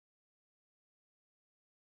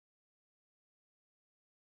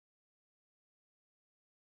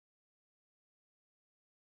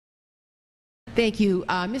Thank you.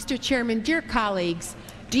 Mr. Chairman, dear colleagues,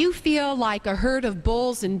 do you feel like a herd of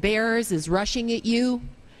bulls and bears is rushing at you?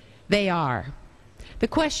 They are. The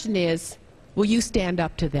question is, will you stand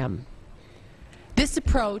up to them? This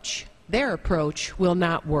approach, their approach, will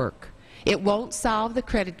not work. It won't solve the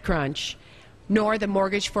credit crunch, nor the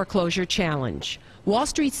mortgage foreclosure challenge. Wall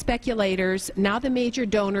Street speculators, now the major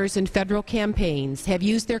donors in federal campaigns, have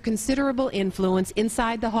used their considerable influence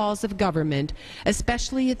inside the halls of government,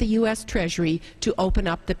 especially at the U.S. Treasury, to open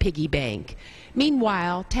up the piggy bank.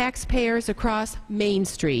 Meanwhile, taxpayers across Main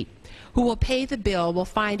Street who will pay the bill will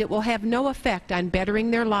find it will have no effect on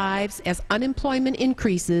bettering their lives as unemployment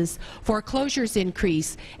increases, foreclosures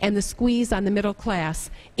increase, and the squeeze on the middle class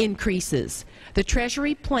increases. The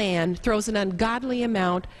Treasury plan throws an ungodly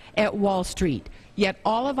amount at Wall Street. Yet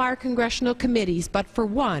all of our congressional committees, but for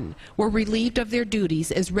one, were relieved of their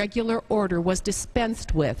duties as regular order was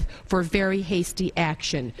dispensed with for very hasty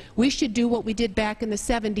action. We should do what we did back in the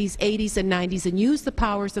 70s, 80s, and 90s and use the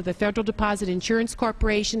powers of the Federal Deposit Insurance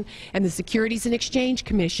Corporation and the Securities and Exchange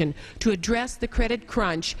Commission to address the credit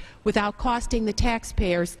crunch without costing the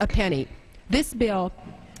taxpayers a penny. This bill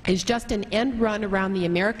is just an end run around the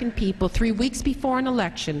American people 3 weeks before an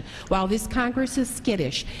election, while this Congress is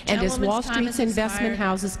skittish and as Wall Street's investment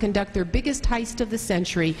houses conduct their biggest heist of the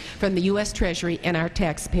century from the U.S. Treasury and our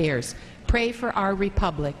taxpayers. Pray for our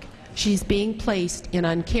republic. She's being placed in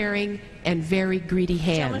uncaring and very greedy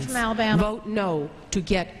hands. Vote no to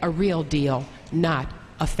get a real deal, not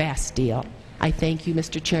a fast deal. I thank you,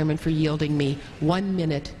 Mr. Chairman, for yielding me 1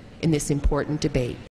 minute in this important debate.